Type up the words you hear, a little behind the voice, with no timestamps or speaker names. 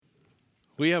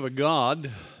We have a God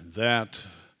that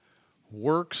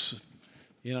works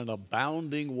in an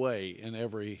abounding way in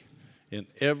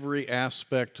every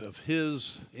aspect of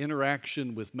his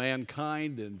interaction with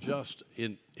mankind and just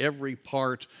in every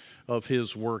part of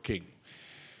his working.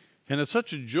 And it's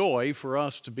such a joy for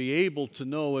us to be able to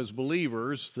know as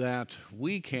believers that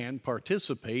we can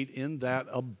participate in that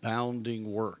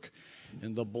abounding work.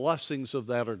 And the blessings of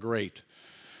that are great.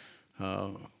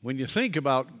 When you think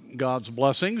about God's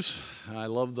blessings, I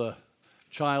love the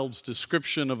child's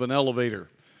description of an elevator.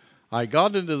 I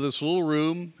got into this little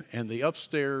room and the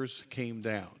upstairs came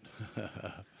down.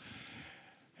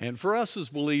 And for us as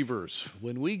believers,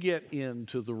 when we get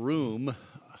into the room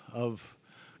of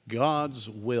God's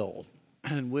will,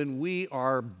 and when we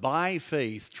are by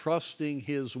faith trusting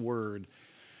His Word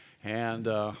and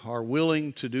are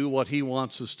willing to do what He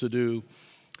wants us to do,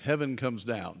 heaven comes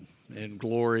down and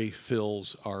glory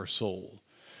fills our soul.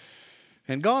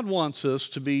 And God wants us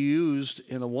to be used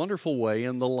in a wonderful way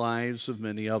in the lives of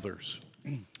many others.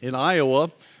 In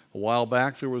Iowa, a while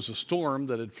back, there was a storm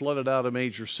that had flooded out a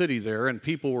major city there, and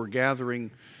people were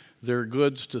gathering their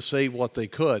goods to save what they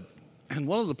could. And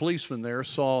one of the policemen there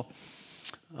saw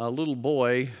a little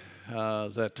boy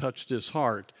that touched his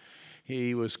heart.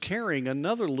 He was carrying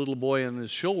another little boy on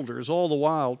his shoulders, all the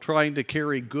while trying to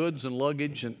carry goods and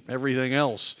luggage and everything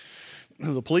else.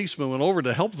 The policeman went over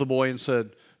to help the boy and said,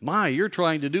 "My, you're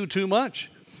trying to do too much.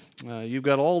 You've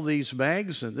got all these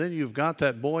bags, and then you've got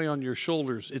that boy on your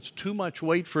shoulders. It's too much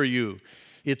weight for you.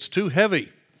 It's too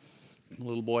heavy." The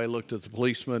little boy looked at the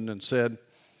policeman and said,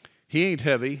 "He ain't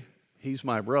heavy. He's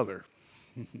my brother."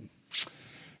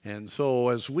 And so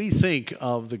as we think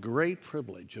of the great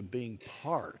privilege of being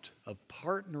part of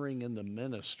partnering in the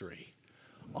ministry,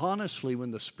 honestly, when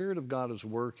the Spirit of God is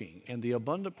working and the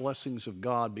abundant blessings of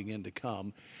God begin to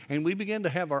come, and we begin to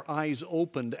have our eyes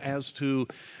opened as to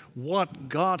what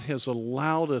God has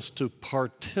allowed us to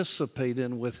participate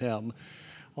in with Him,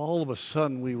 all of a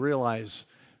sudden we realize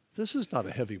this is not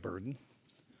a heavy burden.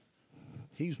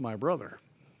 He's my brother.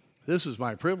 This is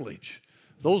my privilege.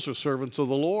 Those are servants of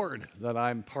the Lord that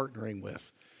I'm partnering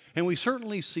with. And we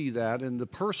certainly see that in the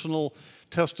personal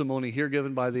testimony here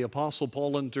given by the Apostle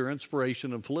Paul under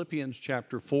inspiration in Philippians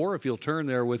chapter 4. If you'll turn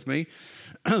there with me,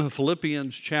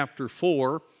 Philippians chapter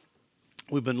 4.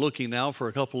 We've been looking now for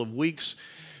a couple of weeks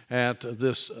at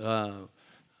this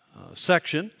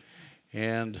section.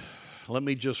 And let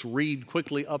me just read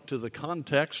quickly up to the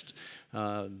context.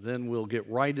 Then we'll get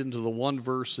right into the one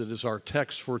verse that is our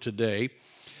text for today.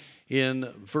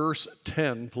 In verse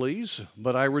 10, please.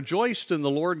 "But I rejoiced in the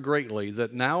Lord greatly,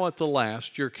 that now at the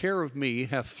last your care of me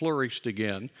hath flourished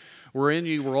again, wherein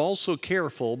ye were also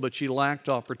careful, but ye lacked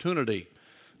opportunity.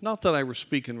 Not that I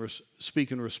speak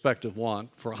in respect of want,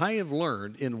 for I have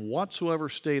learned in whatsoever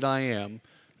state I am,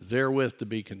 therewith to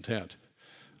be content.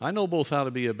 I know both how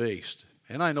to be abased,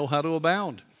 and I know how to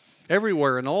abound.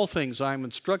 Everywhere in all things I am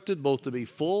instructed both to be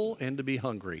full and to be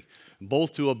hungry,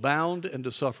 both to abound and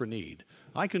to suffer need.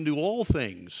 I can do all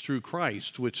things through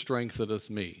Christ which strengtheneth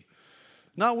me.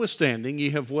 Notwithstanding,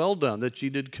 ye have well done that ye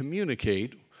did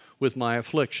communicate with my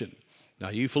affliction.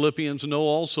 Now ye Philippians know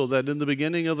also that in the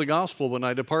beginning of the gospel, when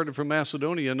I departed from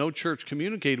Macedonia, no church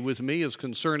communicated with me as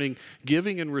concerning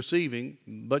giving and receiving,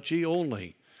 but ye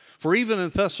only. For even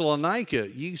in Thessalonica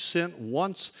ye sent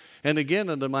once and again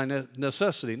unto my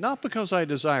necessity, not because I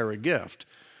desire a gift,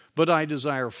 but I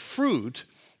desire fruit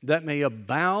that may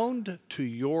abound to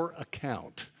your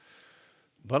account.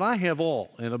 But I have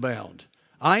all and abound.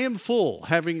 I am full,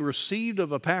 having received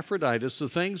of Epaphroditus the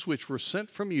things which were sent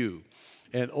from you,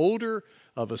 an odor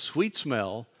of a sweet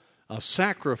smell, a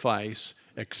sacrifice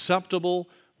acceptable,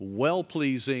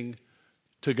 well-pleasing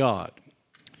to God."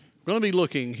 We're going to be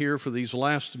looking here for these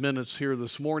last minutes here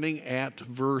this morning at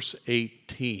verse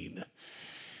 18.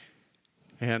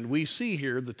 And we see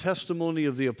here the testimony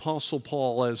of the Apostle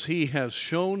Paul as he has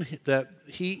shown that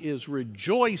he is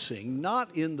rejoicing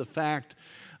not in the fact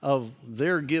of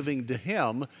their giving to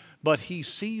him, but he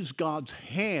sees God's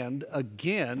hand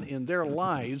again in their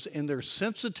lives and their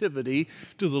sensitivity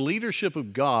to the leadership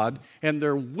of God and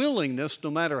their willingness, no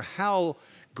matter how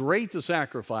great the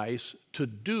sacrifice, to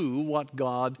do what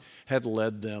God had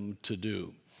led them to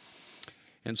do.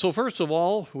 And so first of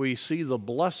all, we see the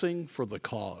blessing for the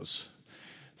cause.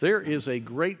 There is a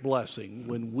great blessing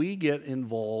when we get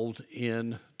involved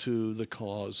into the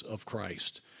cause of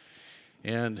Christ.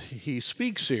 And he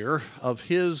speaks here of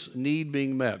his need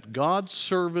being met. God's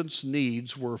servants'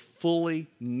 needs were fully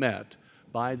met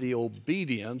by the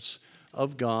obedience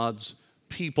of God's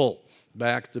people.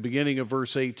 Back at the beginning of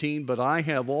verse 18, "But I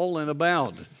have all and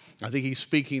abound." I think he's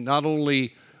speaking not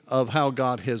only of how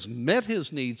God has met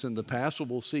his needs in the past. So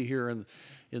we'll see here in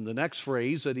the next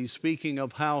phrase that he's speaking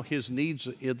of how his needs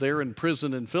there in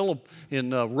prison in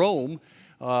Rome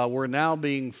were now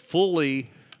being fully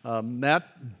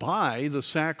met by the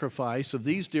sacrifice of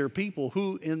these dear people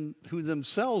who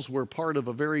themselves were part of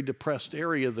a very depressed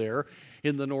area there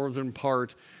in the northern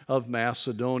part of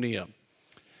Macedonia.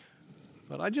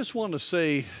 But I just want to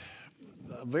say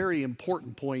a very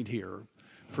important point here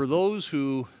for those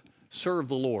who serve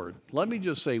the Lord. Let me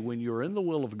just say, when you're in the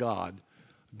will of God,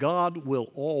 God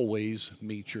will always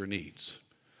meet your needs.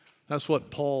 That's what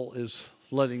Paul is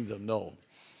letting them know.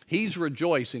 He's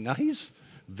rejoicing. Now, he's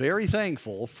very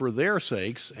thankful for their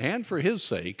sakes and for his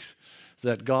sakes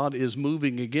that God is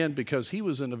moving again, because he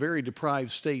was in a very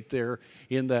deprived state there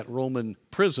in that Roman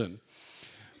prison.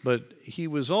 But he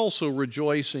was also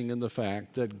rejoicing in the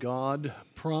fact that God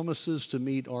promises to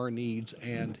meet our needs,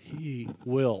 and he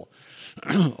will.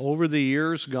 Over the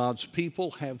years, God's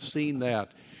people have seen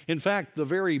that. In fact, the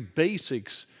very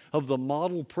basics of the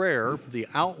model prayer, the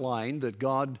outline that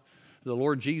God, the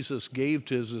Lord Jesus, gave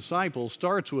to his disciples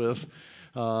starts with,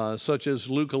 such as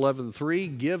Luke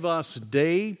 11:3, give us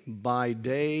day by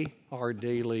day our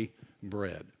daily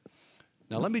bread.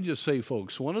 Now, let me just say,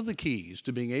 folks, one of the keys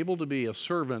to being able to be a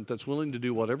servant that's willing to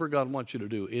do whatever God wants you to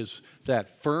do is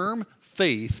that firm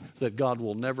faith that God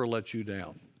will never let you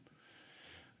down.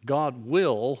 God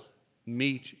will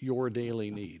meet your daily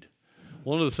need.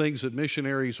 One of the things that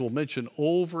missionaries will mention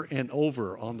over and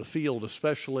over on the field,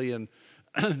 especially in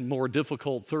more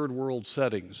difficult third world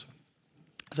settings,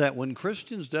 that when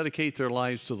Christians dedicate their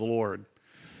lives to the Lord,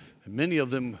 and many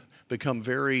of them become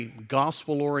very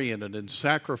gospel-oriented and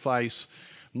sacrifice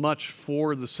much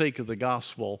for the sake of the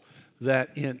gospel,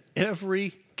 that in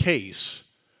every case,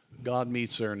 God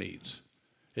meets their needs.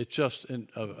 It's just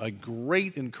a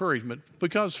great encouragement,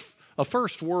 because a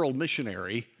first world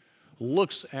missionary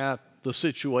looks at the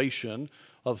situation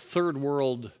of third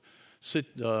world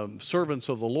servants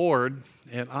of the Lord,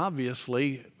 and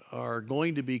obviously are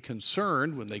going to be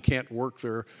concerned when they can't work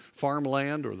their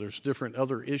farmland or there's different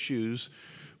other issues.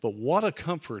 But what a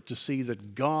comfort to see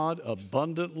that God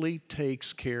abundantly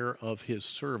takes care of his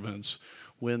servants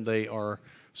when they are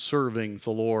serving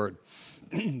the Lord.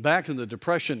 Back in the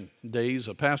Depression days,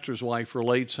 a pastor's wife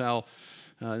relates how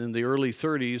in the early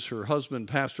 30s, her husband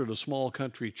pastored a small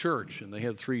country church, and they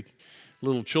had 3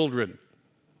 little children.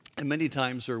 And many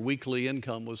times their weekly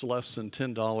income was less than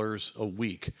 $10 a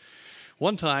week.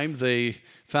 One time they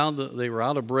found that they were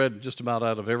out of bread, just about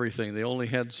out of everything. They only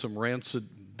had some rancid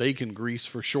bacon grease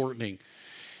for shortening.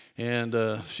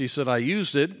 And she said, I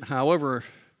used it, however,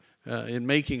 in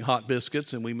making hot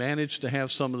biscuits, and we managed to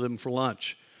have some of them for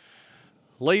lunch.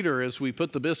 Later, as we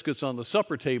put the biscuits on the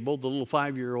supper table, the little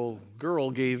 5-year-old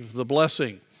girl gave the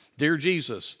blessing. Dear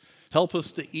Jesus, help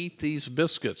us to eat these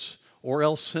biscuits, or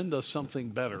else send us something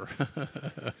better.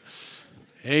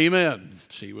 Amen.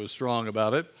 She was strong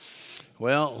about it.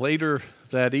 Well, later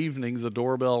that evening, the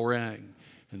doorbell rang.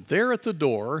 And there at the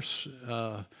door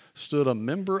stood a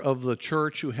member of the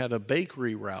church who had a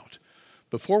bakery route.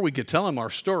 Before we could tell him our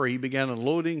story, he began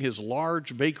unloading his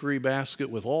large bakery basket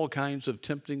with all kinds of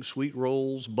tempting sweet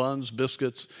rolls, buns,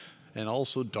 biscuits, and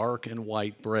also dark and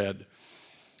white bread.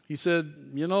 He said,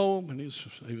 and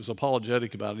he was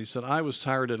apologetic about it. He said, I was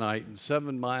tired tonight, and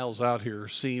 7 miles out here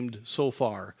seemed so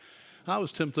far. I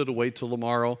was tempted to wait till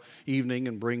tomorrow evening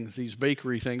and bring these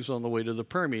bakery things on the way to the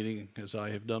prayer meeting, as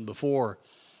I have done before.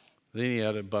 Then he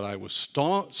added, but I was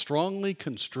strongly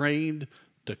constrained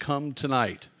to come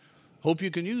tonight. Hope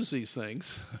you can use these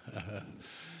things.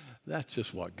 That's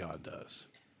just what God does.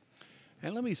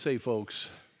 And let me say,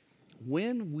 folks,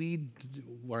 when we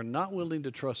are not willing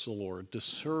to trust the Lord, to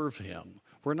serve him,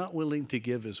 we're not willing to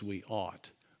give as we ought,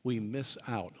 we miss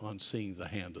out on seeing the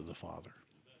hand of the Father.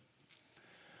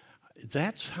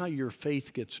 That's how your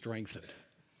faith gets strengthened.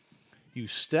 You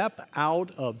step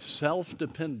out of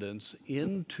self-dependence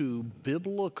into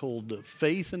biblical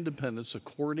faith and dependence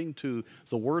according to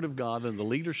the Word of God and the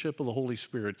leadership of the Holy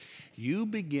Spirit. You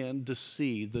begin to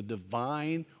see the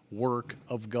divine work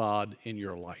of God in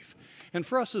your life. And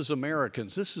for us as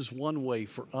Americans, this is one way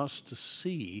for us to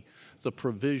see the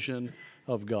provision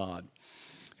of God.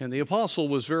 And the apostle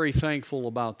was very thankful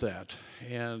about that.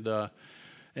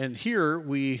 And here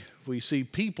we see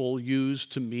people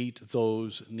used to meet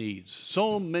those needs.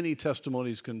 So many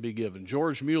testimonies can be given.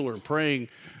 George Mueller praying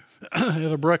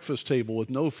at a breakfast table with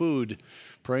no food,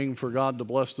 praying for God to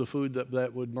bless the food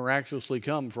that would miraculously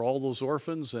come for all those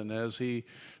orphans. And as he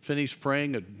finished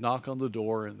praying, a knock on the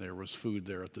door, and there was food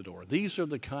there at the door. These are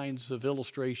the kinds of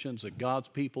illustrations that God's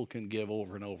people can give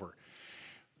over and over.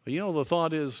 But the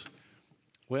thought is,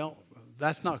 well,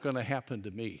 that's not going to happen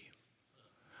to me.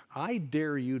 I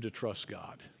dare you to trust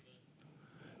God,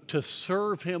 to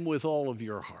serve him with all of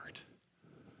your heart.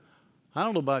 I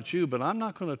don't know about you, but I'm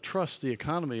not going to trust the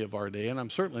economy of our day, and I'm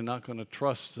certainly not going to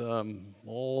trust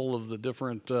all of the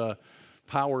different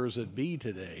powers that be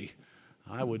today.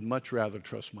 I would much rather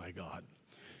trust my God.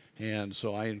 And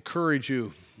so I encourage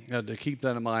you to keep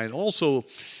that in mind. Also,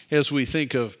 as we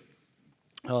think of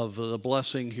the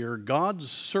blessing here,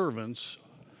 God's servants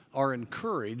are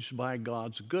encouraged by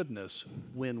God's goodness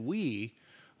when we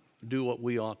do what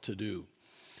we ought to do.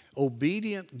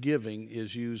 Obedient giving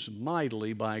is used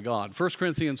mightily by God. 1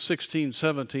 Corinthians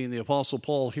 16:17, the Apostle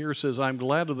Paul here says, I'm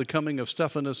glad of the coming of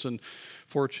Stephanas and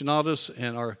Fortunatus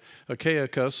and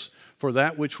Achaicus, for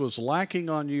that which was lacking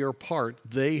on your part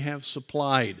they have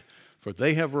supplied. For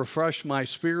they have refreshed my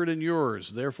spirit and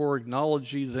yours. Therefore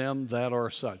acknowledge ye them that are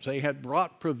such. They had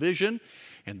brought provision,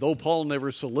 and though Paul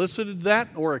never solicited that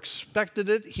or expected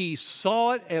it, he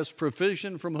saw it as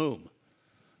provision from whom?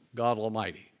 God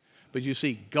Almighty. But you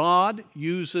see, God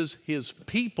uses his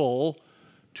people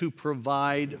to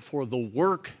provide for the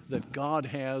work that God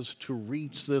has to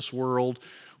reach this world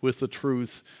with the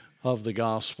truth of the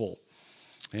gospel.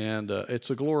 And it's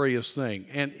a glorious thing.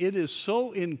 And it is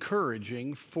so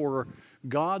encouraging for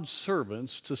God's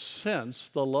servants to sense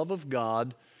the love of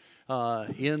God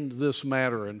in this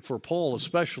matter, and for Paul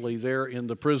especially there in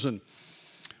the prison.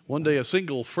 One day a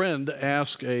single friend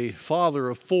asked a father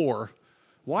of 4,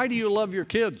 why do you love your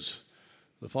kids?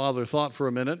 The father thought for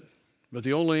a minute, but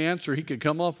the only answer he could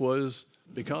come up was,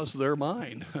 because they're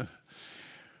mine.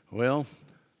 Well,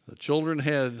 the children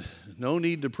had no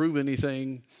need to prove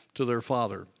anything to their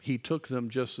father. He took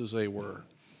them just as they were.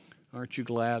 Aren't you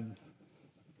glad?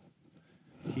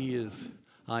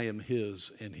 I am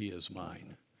his and he is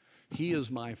mine. He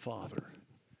is my father.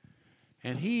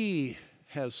 And he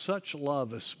has such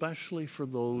love, especially for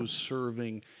those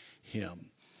serving him.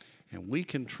 And we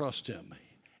can trust him.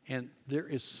 And there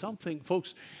is something,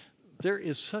 folks, there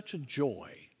is such a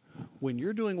joy when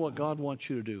you're doing what God wants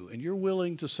you to do, and you're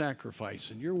willing to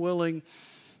sacrifice, and you're willing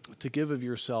to give of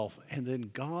yourself, and then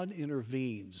God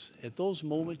intervenes. At those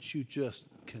moments, you just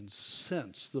can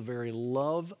sense the very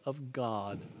love of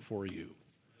God for you.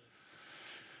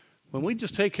 When we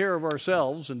just take care of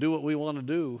ourselves and do what we want to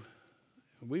do,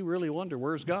 we really wonder,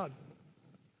 where's God?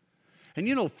 And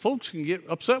you know, folks can get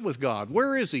upset with God.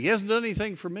 Where is he? He hasn't done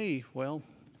anything for me. Well,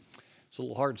 it's a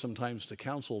little hard sometimes to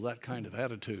counsel that kind of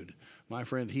attitude. My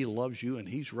friend, he loves you and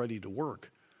he's ready to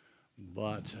work,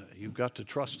 but you've got to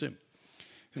trust him.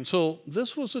 And so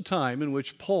this was a time in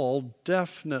which Paul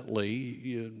definitely,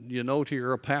 you note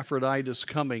here, Epaphroditus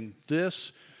coming,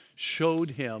 this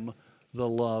showed him the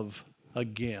love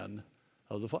again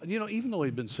of the Father. You know, even though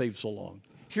he'd been saved so long,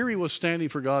 here he was standing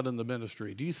for God in the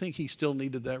ministry. Do you think he still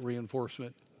needed that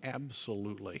reinforcement?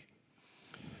 Absolutely.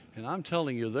 And I'm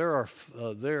telling you, there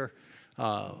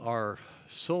are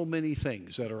so many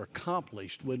things that are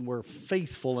accomplished when we're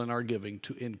faithful in our giving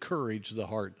to encourage the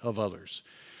heart of others.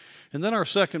 And then our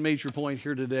second major point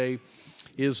here today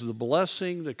is the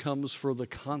blessing that comes for the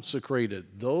consecrated,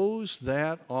 those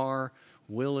that are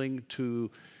willing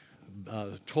to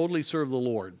totally serve the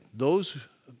Lord. Those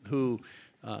who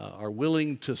are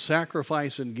willing to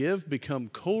sacrifice and give become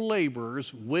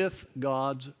co-laborers with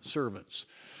God's servants.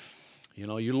 You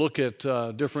know, you look at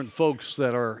different folks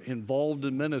that are involved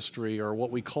in ministry or what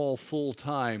we call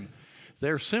full-time.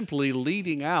 They're simply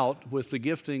leading out with the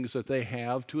giftings that they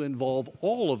have to involve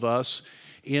all of us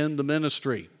in the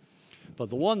ministry.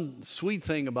 But the one sweet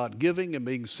thing about giving and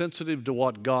being sensitive to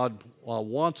what God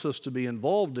wants us to be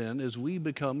involved in is we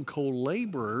become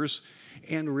co-laborers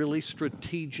and really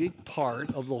strategic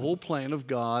part of the whole plan of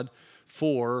God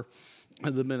for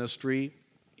the ministry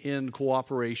in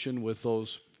cooperation with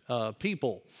those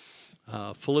people.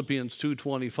 Philippians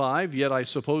 2:25, yet I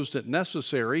supposed it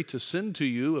necessary to send to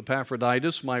you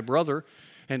Epaphroditus, my brother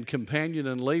and companion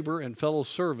in labor and fellow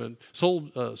servant,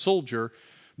 soldier,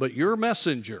 but your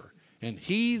messenger, and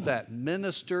he that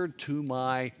ministered to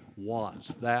my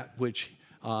wants, that which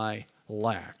I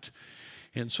lacked.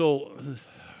 And so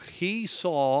he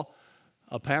saw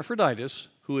Epaphroditus,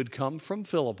 who had come from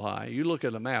Philippi. You look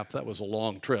at a map, that was a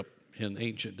long trip in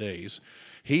ancient days.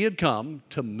 He had come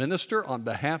to minister on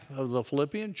behalf of the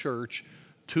Philippian church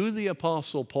to the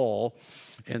Apostle Paul,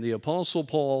 and the Apostle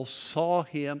Paul saw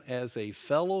him as a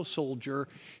fellow soldier.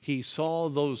 He saw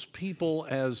those people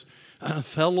as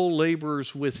fellow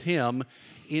laborers with him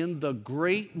in the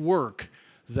great work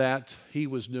that he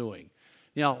was doing.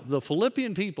 Now, the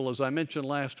Philippian people, as I mentioned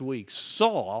last week,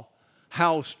 saw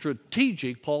how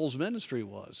strategic Paul's ministry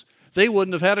was. They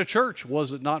wouldn't have had a church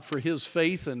was it not for his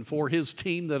faith and for his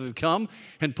team that had come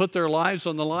and put their lives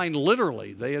on the line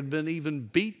literally. They had been even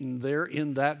beaten there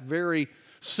in that very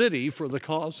city for the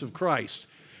cause of Christ.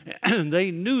 And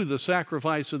they knew the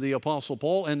sacrifice of the Apostle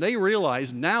Paul, and they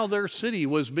realized now their city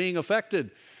was being affected.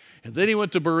 And then he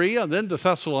went to Berea, and then to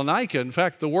Thessalonica. In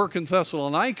fact, the work in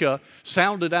Thessalonica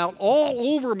sounded out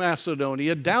all over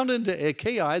Macedonia, down into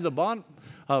Achaia, the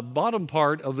bottom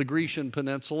part of the Grecian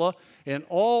peninsula, and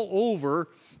all over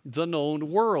the known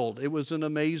world. It was an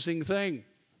amazing thing.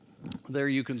 There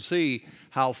you can see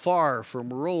how far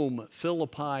from Rome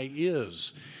Philippi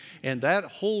is. And that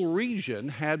whole region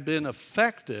had been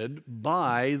affected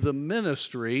by the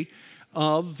ministry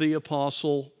of the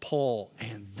Apostle Paul,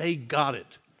 and they got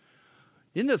it.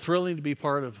 Isn't it thrilling to be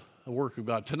part of the work of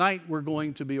God? Tonight we're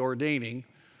going to be ordaining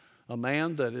a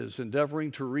man that is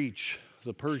endeavoring to reach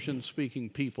the Persian-speaking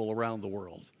people around the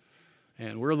world.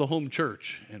 And we're the home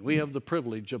church, and we have the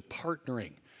privilege of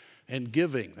partnering and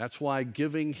giving. That's why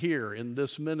giving here in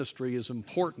this ministry is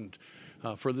important.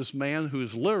 For this man who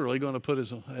is literally going to put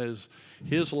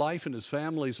his life and his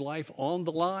family's life on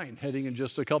the line, heading in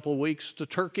just a couple of weeks to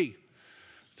Turkey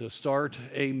to start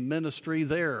a ministry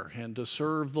there and to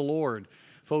serve the Lord.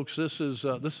 Folks, this is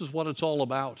what it's all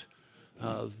about.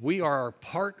 We are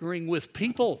partnering with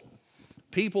people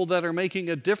that are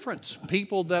making a difference,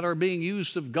 people that are being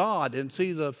used of God. And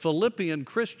see, the Philippian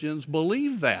Christians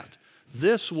believe that.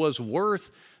 This was worth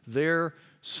their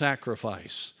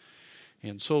sacrifice.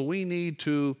 And so we need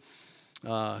to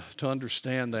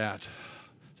understand that.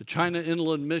 The China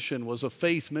Inland Mission was a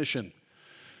faith mission.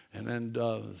 And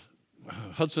then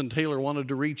Hudson Taylor wanted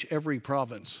to reach every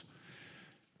province.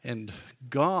 And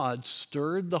God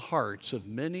stirred the hearts of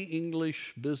many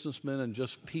English businessmen and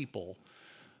just people,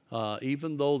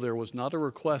 even though there was not a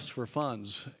request for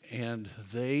funds. And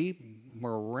they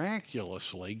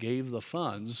miraculously gave the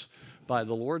funds by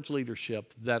the Lord's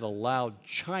leadership that allowed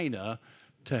China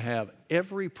to have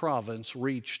every province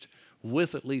reached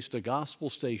with at least a gospel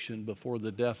station before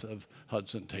the death of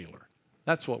Hudson Taylor.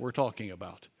 That's what we're talking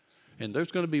about. And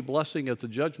there's going to be blessing at the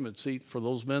judgment seat for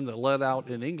those men that led out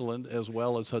in England, as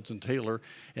well as Hudson Taylor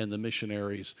and the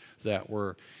missionaries that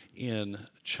were in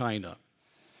China.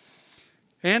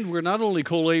 And we're not only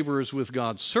co-laborers with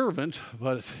God's servant,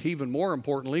 but even more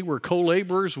importantly, we're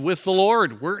co-laborers with the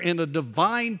Lord. We're in a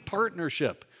divine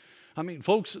partnership. I mean,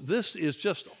 folks, this is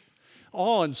just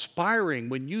awe-inspiring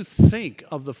when you think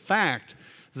of the fact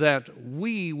that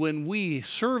when we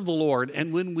serve the Lord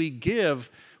and when we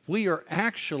give, we are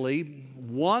actually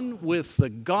one with the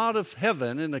God of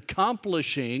heaven in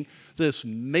accomplishing this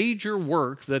major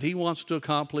work that he wants to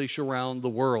accomplish around the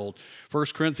world. 1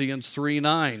 Corinthians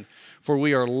 3:9, for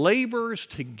we are laborers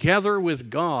together with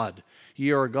God.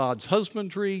 Ye are God's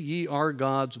husbandry, ye are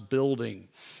God's building.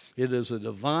 It is a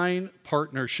divine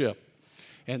partnership.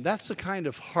 And that's the kind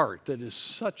of heart that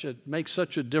makes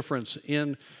such a difference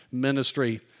in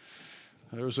ministry.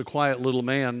 There was a quiet little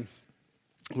man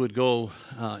who would go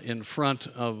in front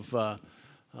of a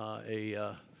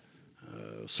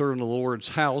servant of the Lord's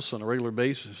house on a regular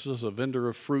basis. This was a vendor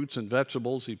of fruits and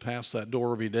vegetables. He passed that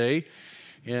door every day.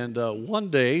 And one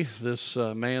day, this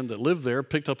man that lived there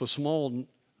picked up a small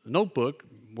notebook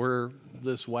where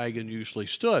this wagon usually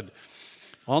stood.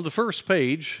 On the first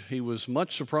page, he was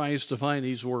much surprised to find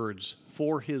these words,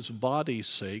 for his body's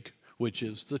sake, which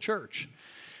is the church.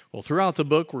 Well, throughout the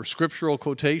book were scriptural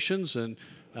quotations and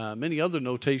many other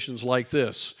notations like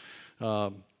this.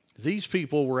 These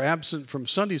people were absent from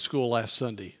Sunday school last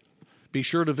Sunday. Be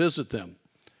sure to visit them.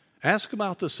 Ask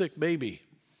about the sick baby.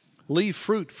 Leave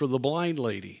fruit for the blind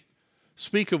lady.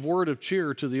 Speak a word of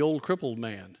cheer to the old crippled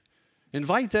man.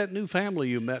 Invite that new family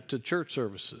you met to church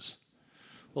services.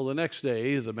 Well, the next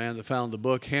day, the man that found the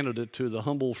book handed it to the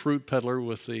humble fruit peddler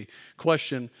with the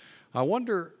question, I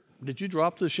wonder, did you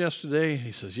drop this yesterday?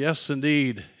 He says, yes,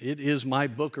 indeed. It is my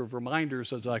book of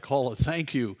reminders, as I call it.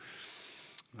 Thank you.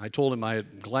 I told him I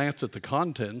had glanced at the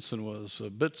contents and was a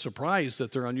bit surprised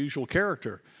at their unusual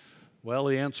character. Well,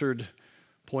 he answered,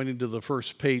 pointing to the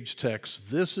first page text,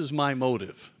 this is my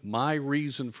motive, my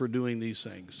reason for doing these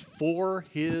things, for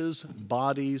his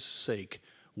body's sake,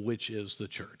 which is the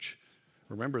church.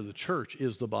 Remember, the church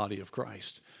is the body of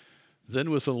Christ.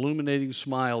 Then with an illuminating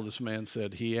smile, this man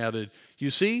said, he added, you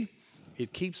see,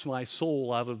 it keeps my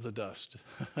soul out of the dust.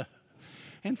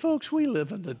 And folks, we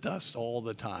live in the dust all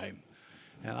the time.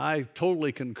 And I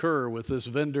totally concur with this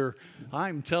vendor.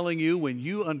 I'm telling you, when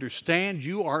you understand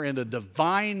you are in a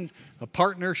divine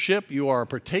partnership, you are a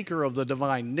partaker of the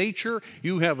divine nature,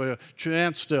 you have a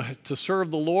chance to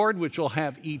serve the Lord, which will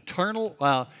have eternal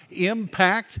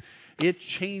impact. it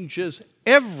changes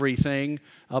everything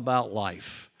about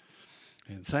life.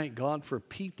 And thank God for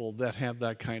people that have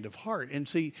that kind of heart. And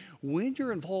see, when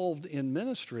you're involved in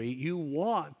ministry, you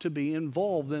want to be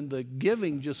involved, and the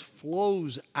giving just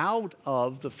flows out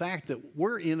of the fact that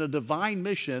we're in a divine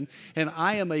mission, and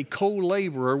I am a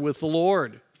co-laborer with the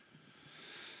Lord.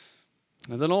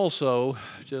 And then also,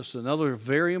 just another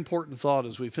very important thought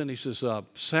as we finish this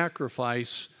up,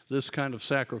 sacrifice, this kind of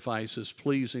sacrifice is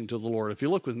pleasing to the Lord. If you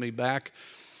look with me back,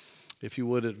 if you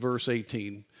would, at verse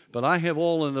 18. But I have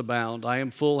all in abound. I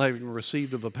am full, having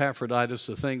received of Epaphroditus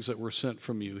the things that were sent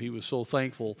from you. He was so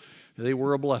thankful. They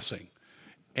were a blessing.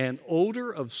 An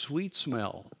odor of sweet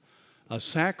smell, a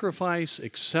sacrifice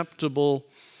acceptable,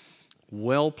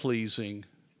 well-pleasing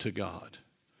to God.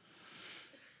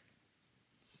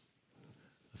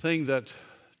 The thing that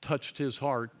touched his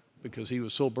heart, because he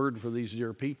was so burdened for these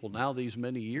dear people, now these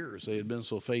many years they had been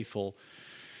so faithful,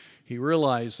 he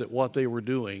realized that what they were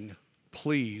doing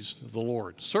pleased the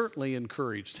Lord. Certainly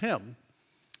encouraged him,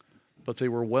 but they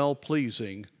were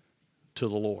well-pleasing to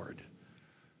the Lord.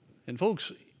 And folks,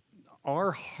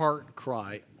 our heart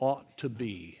cry ought to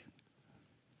be,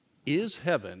 is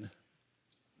heaven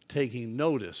taking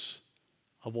notice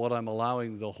of what I'm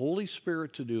allowing the Holy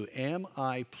Spirit to do? Am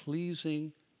I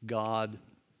pleasing God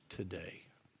today?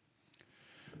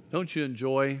 Don't you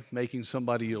enjoy making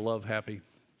somebody you love happy?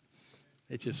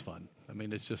 It's just fun. I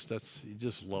mean, you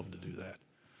just love to do that.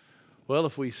 Well,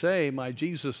 if we say, my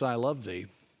Jesus, I love thee,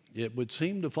 it would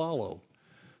seem to follow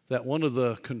that one of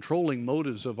the controlling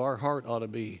motives of our heart ought to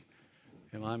be,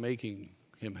 am I making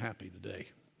him happy today?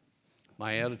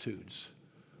 My attitudes,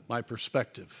 my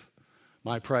perspective,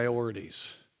 my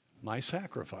priorities, my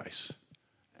sacrifice.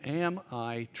 Am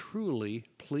I truly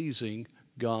pleasing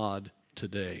God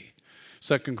today?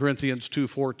 2 Corinthians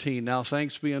 2:14, now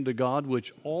thanks be unto God,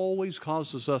 which always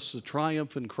causes us to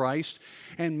triumph in Christ,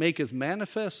 and maketh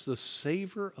manifest the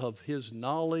savor of his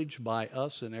knowledge by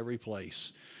us in every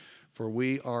place. For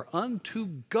we are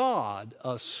unto God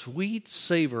a sweet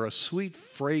savor, a sweet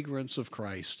fragrance of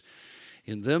Christ,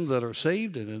 in them that are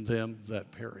saved and in them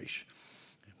that perish.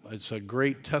 It's a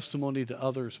great testimony to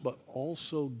others, but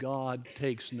also God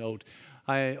takes note.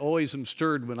 I always am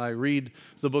stirred when I read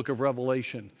the book of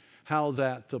Revelation, how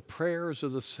that the prayers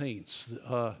of the saints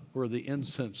were the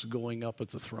incense going up at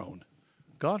the throne.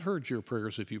 God heard your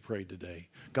prayers if you prayed today.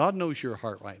 God knows your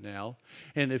heart right now.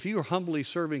 And if you are humbly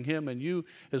serving him and you,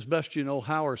 as best you know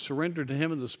how, are surrendered to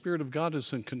him and the Spirit of God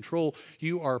is in control,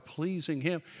 you are pleasing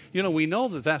him. You know, we know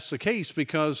that that's the case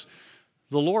because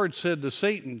the Lord said to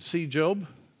Satan, see Job?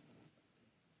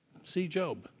 See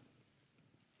Job.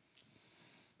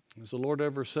 Has the Lord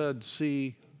ever said,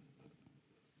 see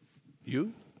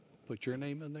you? Put your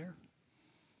name in there.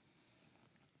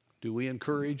 Do we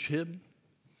encourage him?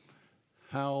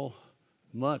 How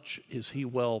much is he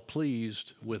well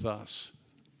pleased with us?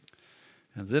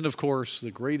 And then, of course,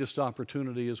 the greatest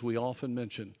opportunity, as we often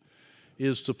mention,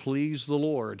 is to please the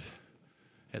Lord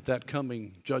at that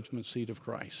coming judgment seat of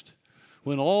Christ.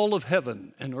 When all of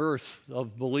heaven and earth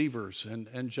of believers and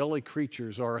angelic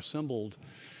creatures are assembled,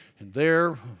 and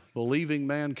there believing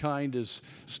mankind is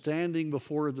standing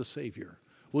before the Savior,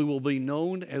 we will be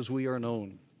known as we are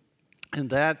known. And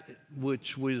that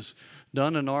which was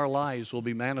done in our lives will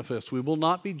be manifest. We will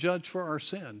not be judged for our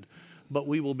sin, but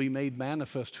we will be made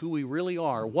manifest who we really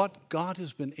are, what God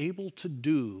has been able to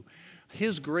do.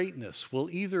 His greatness will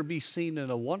either be seen in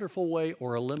a wonderful way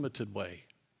or a limited way.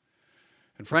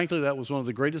 And frankly, that was one of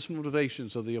the greatest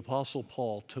motivations of the Apostle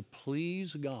Paul, to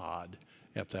please God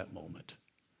at that moment.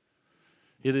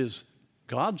 It is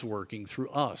God's working through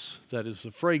us that is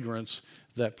the fragrance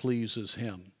that pleases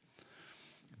him.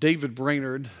 David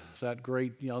Brainerd, that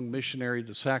great young missionary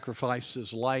that sacrificed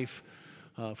his life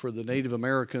for the Native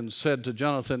Americans, said to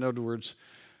Jonathan Edwards,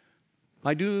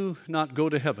 I do not go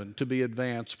to heaven to be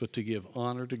advanced, but to give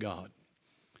honor to God.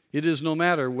 It is no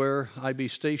matter where I be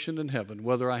stationed in heaven,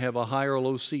 whether I have a high or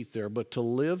low seat there, but to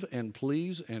live and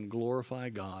please and glorify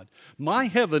God. My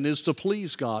heaven is to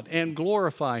please God and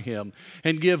glorify him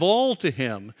and give all to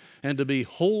him and to be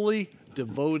wholly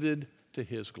devoted to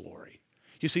his glory.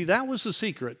 You see, that was the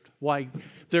secret why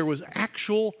there was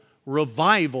actual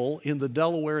revival in the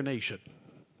Delaware Nation.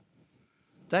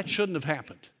 That shouldn't have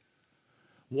happened.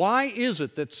 Why is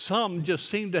it that some just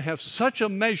seem to have such a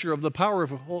measure of the power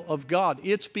of God?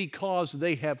 It's because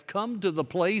they have come to the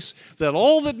place that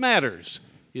all that matters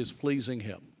is pleasing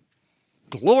him,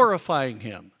 glorifying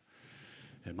him.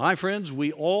 And my friends,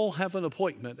 we all have an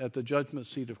appointment at the judgment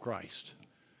seat of Christ.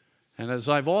 And as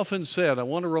I've often said, I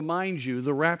want to remind you,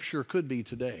 the rapture could be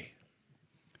today.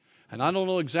 And I don't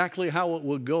know exactly how it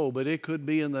will go, but it could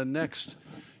be in the next,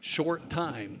 short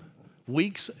time,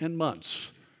 weeks and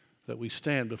months, that we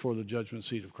stand before the judgment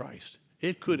seat of Christ.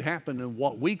 It could happen in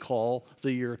what we call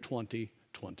the year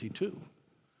 2022.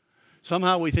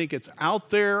 Somehow we think it's out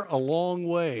there a long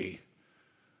way.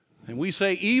 And we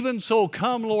say, even so,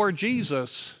 come, Lord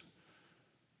Jesus.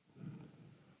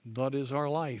 But is our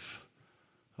life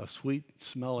a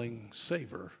sweet-smelling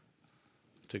savor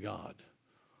to God?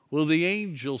 Will the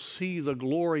angels see the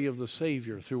glory of the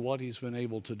Savior through what he's been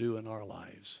able to do in our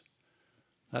lives?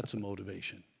 That's a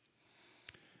motivation.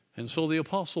 And so the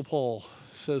Apostle Paul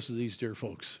says to these dear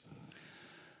folks,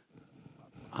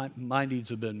 my needs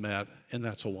have been met, and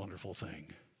that's a wonderful thing.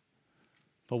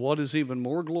 But what is even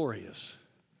more glorious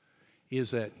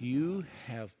is that you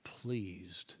have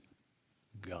pleased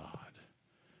God.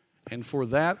 And for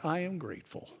that I am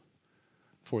grateful,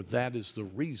 for that is the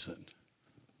reason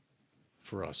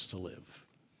for us to live.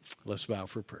 Let's bow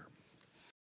for prayer.